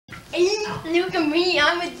Look at me,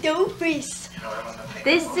 I'm a dopest.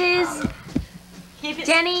 This is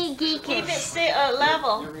Jenny Geekus. Keep it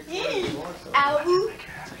level. Ow.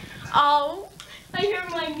 Oh, I hurt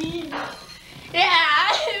my knee. Yeah.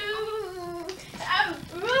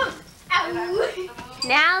 Ow.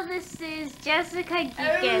 Now this is Jessica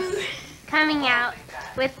Geekus coming out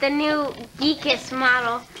with the new Geekus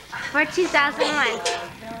model for 2001.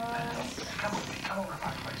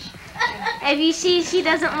 If you see, she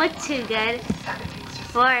doesn't look too good,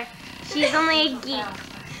 for she's only a geek.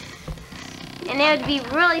 And it would be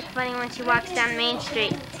really funny when she walks down Main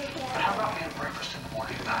Street.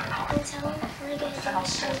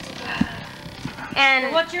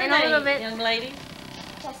 And What's your in name, a little bit, young lady?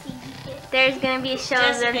 there's going to be a show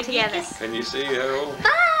of them Jessica together. Geekus? Can you see, Harold? Bye.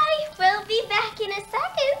 We'll be back in a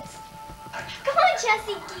second. Come on,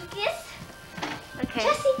 Jessie Geekus. Okay.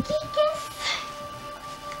 Jessie Geekus.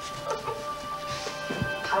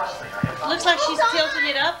 Looks like she's tilting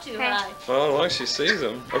it up too high. Well, once she sees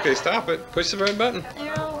them. Okay, stop it. Push the red button.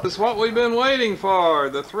 This is what we've been waiting for.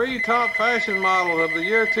 The 3 top fashion models of the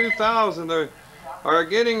year 2000 are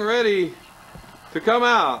getting ready to come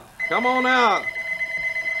out. Come on out.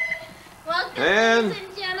 Welcome, And ladies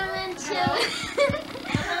and gentlemen, to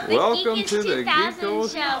the welcome Geekus to the 2000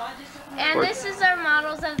 Geekos. show. And this is our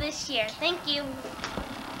models of this year. Thank you.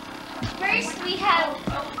 First, we have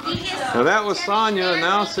Geekus. Now that was Jenny Sonia and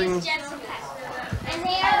announcing. Geekus Jessica. And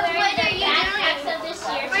they are wearing their backpacks of this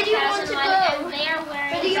year, 2001, and they are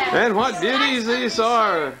wearing their And what beauties these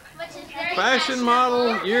are. which is very Fashion fashionable.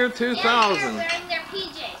 model year And they are 2000. wearing their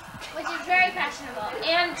PJs, which is very fashionable,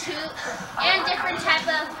 and different type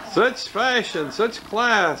of Such fashion, such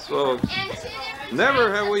class, folks. and 2 different Never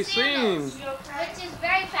types have of we sandals, seen which is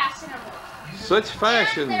very fashionable. such And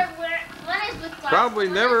fashion. they're one is with glasses, Probably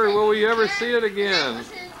one never is will we ever and see it again.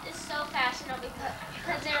 This is so fashionable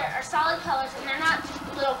because there are solid colors and they're not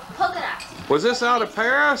little polka dots. Was this out of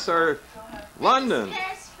Paris or London?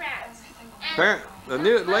 Paris, France. The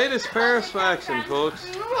latest Paris fashion, folks.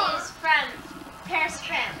 Is from Paris,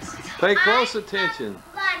 France. Pay close attention.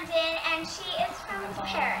 London, and she is from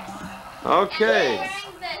Paris. Okay. And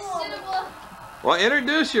they're wearing the suitable. Well,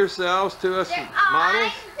 introduce yourselves to us,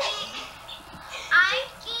 models. I'm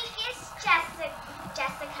Geekus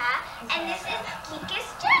Jessica, and this is Geekus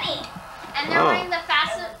Jenny. And they're Oh. wearing the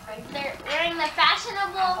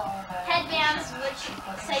fashionable headbands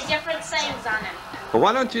which say different sayings on them. Well,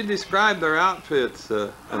 why don't you describe their outfits,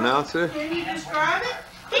 announcer? Can you describe it?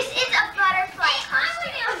 This is a butterfly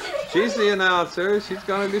costume. She's the announcer. She's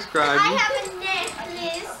going to describe I you. have a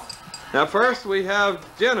necklace. Now, first we have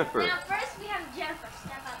Jennifer. Now first we have Jennifer.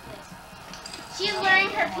 Step up, please. She's wearing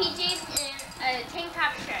her PJs and a tank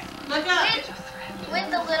top shirt. Look up. With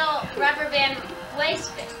the little rubber band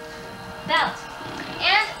waist belt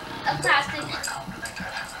and a plastic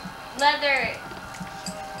leather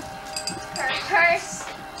purse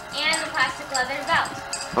and a plastic leather belt.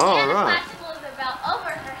 All and right. a plastic leather belt over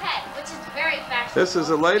her head, which is very fashionable. This is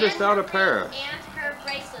the latest And out her of Paris. And her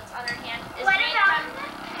bracelets on her hand is made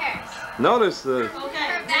from Paris. Notice the. Okay.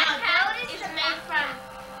 Her backpack is made from.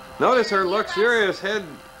 Notice her luxurious head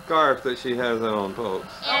scarf that she has on, folks.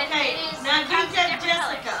 And Okay. it is Now comes you in said different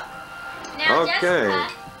Jessica. colors. Now Okay.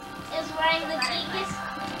 Jessica is wearing the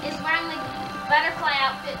butterfly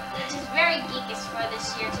outfit, which is very geekish for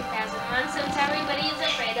this year 2001, since everybody is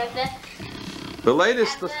afraid of The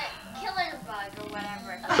latest, the killer bug or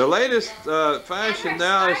whatever. the latest fashion and her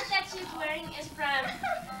now is. scarf that she's wearing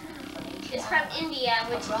is from India,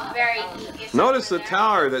 which is very geekish. Notice the over there.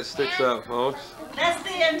 tower that sticks up, folks. That's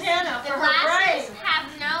the antenna The for her glasses brain.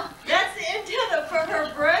 have no. That's the antenna for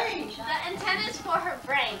her brain. The antenna is for her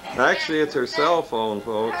brain. Actually, it's her cell phone,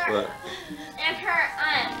 folks. But And her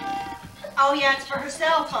Oh yeah, it's for her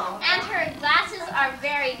cell phone. And her glasses are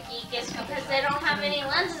very geekish because they don't have any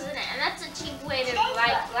lenses in it, and that's a cheap way to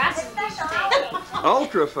buy glasses these days.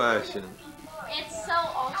 ultra fashion. It's so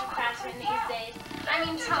ultra fashion these days. I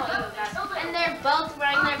mean, tell you guys. And they're both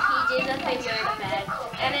wearing their PJs that they wear to bed,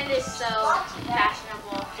 and it is so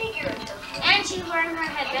fashionable. And she's wearing her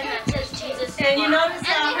headband that says Jesus. And you notice And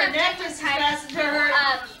how they her have necklace is different types fastened to her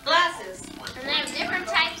of- glasses. And they have different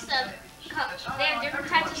types of. They have different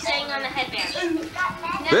types of saying on the headband.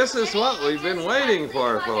 This is what we've been waiting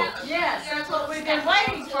for, folks. Yes, that's what we've been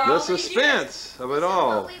waiting for. The all these years. suspense of it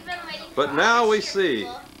all. But now we see.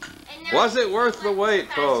 Was it worth the wait,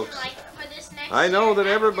 folks? I know that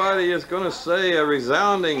everybody is going to say a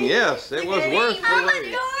resounding yes. It was worth the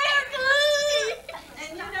wait.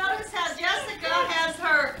 And you notice how Jessica has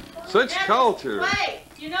her Such necklace- culture. Wait,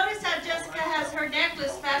 you notice how Jessica has her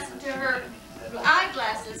necklace fastened to her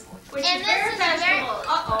eyeglasses, which And is this very is very- fashionable.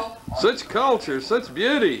 Uh-oh. Such culture, such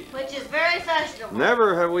beauty. Which is very fashionable.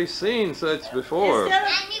 Never have we seen such before. Instead of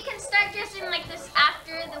And you can start dressing like this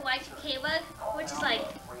after the Y2K look, which is like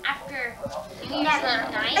after New Year's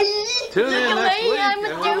night. Tune in next week I'm a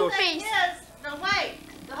and we will doofy. yes, the weight,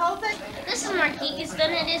 the whole thing. This is more geekish than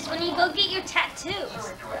it is when you go get your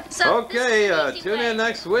tattoos. So Okay, this is an easy tune way. in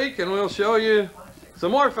next week and we'll show you some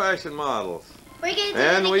more fashion models. We're gonna do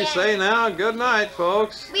And it we again. say now, good night,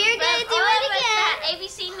 folks. We're From gonna do all it of us again. at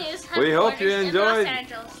ABC News We hope you headquarters in enjoyed. Los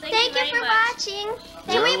Angeles. Thank you very for much. watching.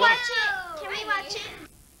 Can You're we watch welcome. it? Can we watch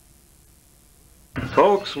it?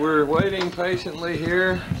 Folks, we're waiting patiently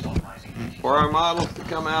here for our models to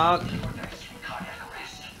come out.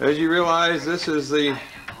 As you realize, this is the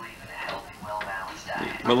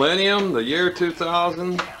millennium, the year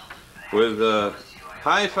 2000, with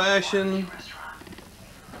high fashion,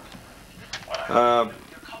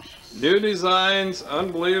 new designs,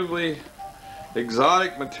 unbelievably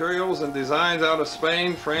exotic materials and designs out of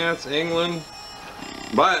Spain, France, England.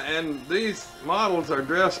 And these models are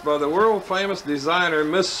dressed by the world famous designer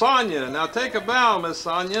Miss Sonia. Now take a bow, Miss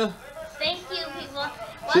Sonia. Thank you, people.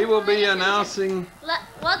 She will be Welcome, ladies and announcing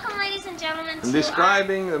welcome, ladies and gentlemen, and to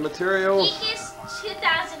describing the our materials. Geekish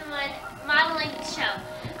 2001 modeling show.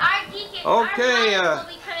 Our Geekish Okay, our models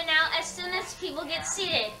will be coming out as soon as people get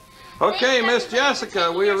seated. Okay, Thanks, Miss everybody, for Jessica,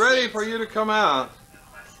 taking we are your ready seats. for you to come out.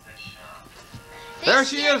 There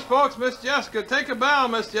she is, folks, Miss Jessica. Take a bow,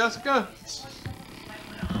 Miss Jessica.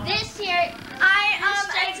 This year,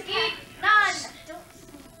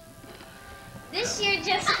 This year,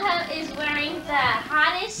 Jessica is wearing the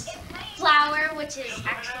hottest flower, which is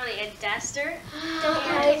actually a duster. Don't look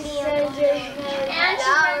at me. And she's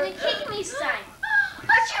wearing the Kick Me sign.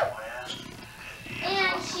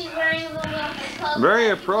 And she's wearing the little clothes Very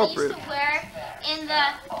that people appropriate. used to wear in the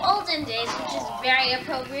olden days, which is very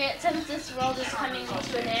appropriate since this world is coming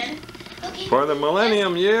to an end. For the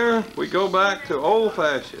millennium year, we go back to old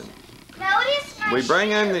fashioned. Notice her We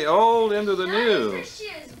bring in the old into the new. Notice her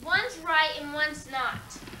shoes. One's right and one's not.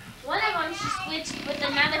 One of them she switched with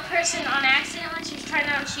another person on accident when she was trying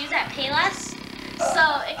on shoes at Payless.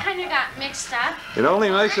 So it kind of got mixed up. It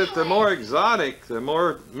only makes it the more exotic, the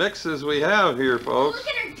more mixes we have here, folks. Look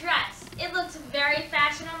at her dress. It looks very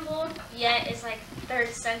fashionable, yet it's like 3rd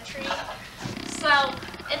century. So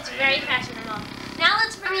it's very fashionable. Now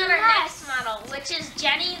let's bring in our next model, which is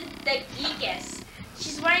Jenny the Geekus.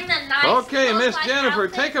 She's wearing the nice Okay, Miss close-like Jennifer,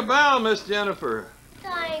 outfit. take a bow, Miss Jennifer.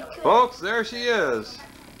 Folks, there she is.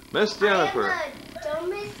 Miss Jennifer.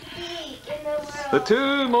 The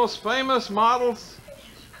two most famous models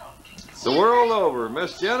the world over,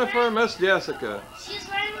 Miss Jennifer and Miss Jessica. She's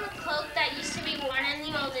wearing the cloak that used to be worn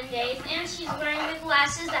in the olden days, and she's wearing the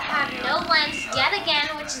glasses that have no lens yet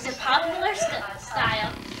again, which is a popular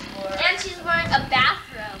style. And she's wearing a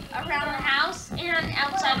bathrobe around the house and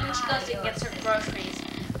outside when she goes and gets her groceries.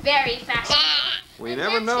 Very fashionable. We And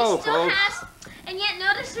never then know, she still folks. and yet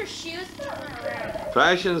notice her shoes.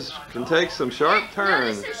 Fashions can take some sharp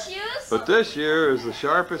turns, Notice her shoes. but this year is the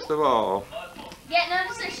sharpest of all. Yet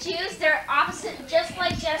notice her shoes. They're opposite, just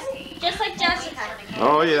like Jessica.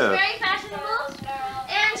 Oh, She's yeah. very fashionable.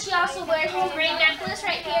 And she also wears the green necklace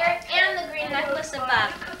right here and the green necklace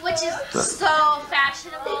above, which is so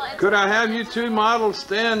fashionable. It's Could I have you two models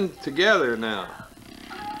stand together now?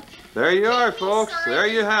 There you are, folks. There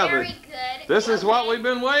you have Very it. good. This is what we've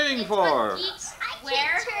been It's waiting what for. geeks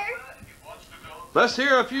wear. Let's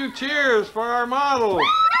hear a few cheers for our models.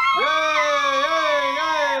 Yay,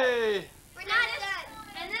 yay, yay! We're not done.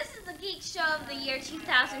 And this is the Geek Show of the year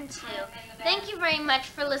 2002. Thank you very much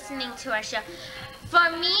for listening to our show. For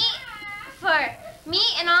me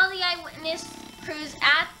and all the eyewitness crews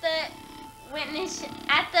at the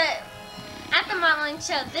modeling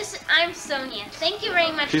show, I'm Sonia. Thank you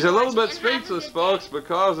very much. She's for a little bit watching, and have a speechless, good folks,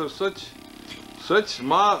 because of such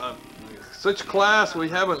class we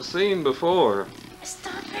haven't seen before. day.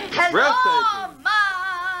 Stop it. It's breathtaking.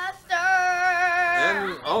 Master.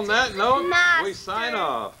 And on that note, we sign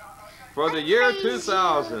off for the year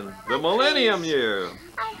 2000, the millennium year.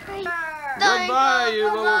 Goodbye, you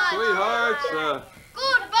little sweethearts. Goodbye.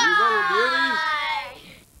 You little beauties.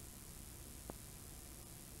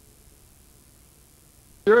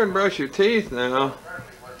 Sure, and brush your teeth now.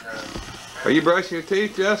 Are you brushing your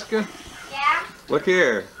teeth, Jessica? Yeah. Look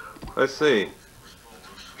here. Let's see.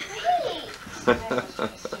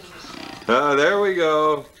 There we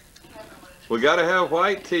go. We gotta have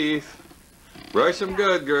white teeth. Brush them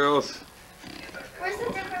good, girls. Where's the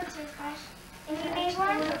different toothbrush? You need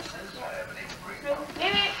one?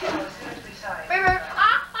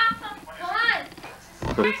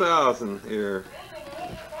 Come on. 2000 here.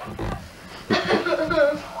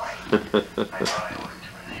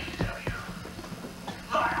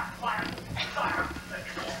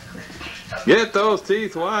 Get those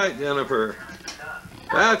teeth white, Jennifer.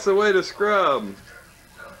 That's the way to scrub.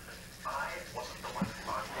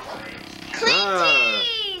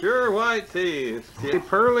 Pure white teeth.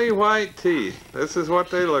 Pearly white teeth. This is what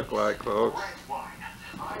they look like, folks.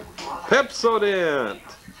 Pepsodent.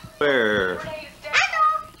 There. Where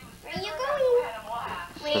are you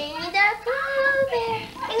going? Winnie the Pooh Bear.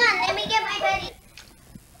 Hang on, let me get my buddy.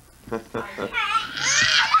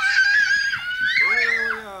 Here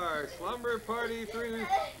we are. Slumber party through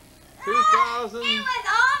 2000. It was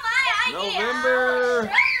all my idea. November.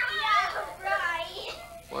 Yeah, right.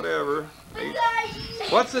 Whatever.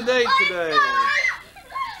 What's the date today?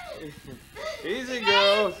 Easy,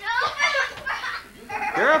 girls.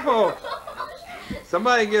 Careful.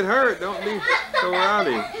 Somebody get hurt. Don't be so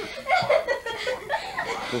rowdy.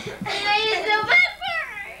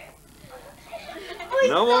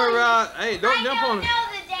 No more rod. Hey, don't jump on.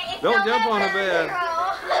 Don't jump on the bed.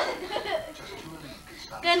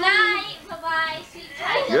 Good night. Bye-bye. Sweet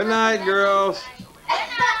dreams. Good night, girls.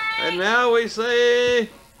 And now we say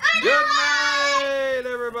good night,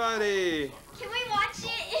 everybody. Can we watch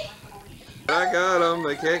it? I got them.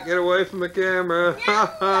 They can't get away from the camera.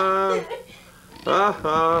 Ha ha. Ha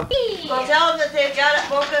ha. Well, tell them that they've got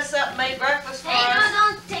it, woke us up, made breakfast for Hey, us.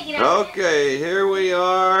 no, don't take it out. Okay, here we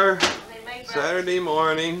are, They made Saturday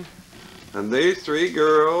morning, and these three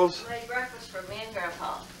girls, Made breakfast for me and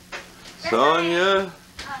Grandpa. Sonia,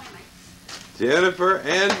 Jennifer,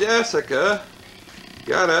 and Jessica,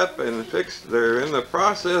 got up and fixed. They're in the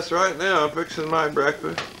process right now of fixing my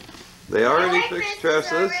breakfast. They already fixed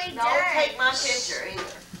Tressa's. Don't take my picture either.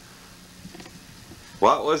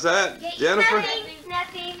 What was that, Jennifer?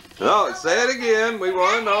 Nothing. No, say it again. We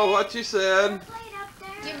want to know what you said.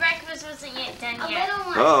 Your breakfast wasn't yet done A yet. little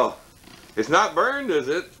one. Oh, it's not burned, is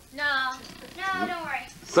it? No. No, don't worry.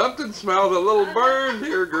 Something smells a little burned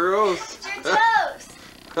here, girls. Your toes.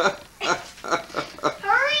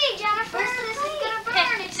 Hurry, Jennifer. This is gonna burn.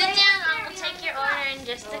 Okay, sit down. I will take your order in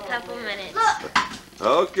just a couple minutes. Look.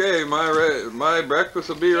 Okay, my breakfast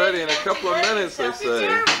will be ready in a couple of minutes, they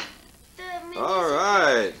say. All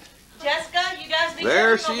right, Jessica, you guys be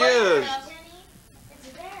there careful. she is,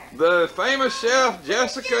 the famous chef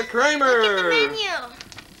Jessica Kramer, Menu.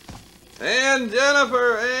 and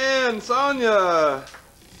Jennifer and Sonia.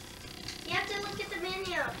 You have to look at the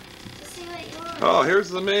menu to see what you want. Oh, here's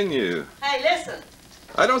the menu. Hey, listen.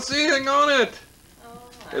 I don't see anything on it.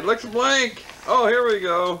 It looks blank. Oh, here we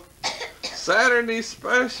go. Saturday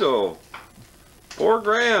special. 4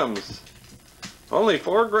 grams. Only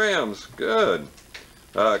 4 grams. Good.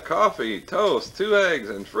 Coffee, toast, 2 eggs,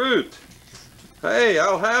 and fruit. Hey,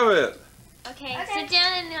 I'll have it. Okay, sit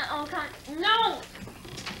down and I'll come. No!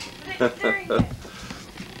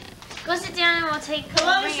 Go sit down and we'll take. Come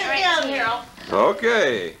on, bring sit it right down to you. here.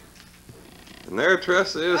 Okay. And there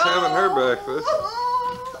Tressa is having her breakfast.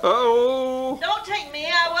 Oh, Don't take me.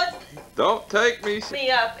 I wasn't don't take me. me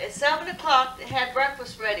up at 7 o'clock. They had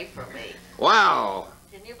breakfast ready for me. Wow,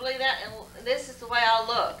 Can you believe that? And this is the way I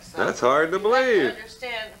look. So that's hard to you have to believe.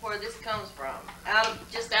 understand where this comes from.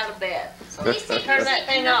 Just out of bed. So Please take your turn seat that and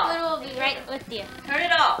thing the off. food will be right with you. Turn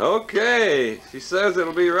it off. Okay, she says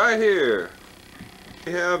it'll be right here.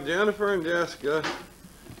 We have Jennifer and Jessica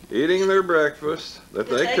eating their breakfast that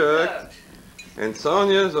they cooked, and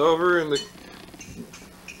Sonia's over in the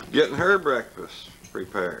getting her breakfast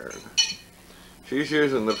prepared. She's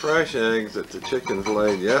using the fresh eggs that the chickens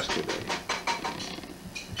laid yesterday.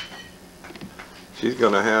 She's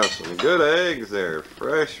gonna have some good eggs there,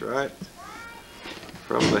 fresh right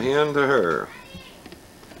from the hen to her.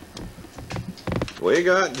 We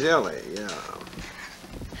got jelly, yeah.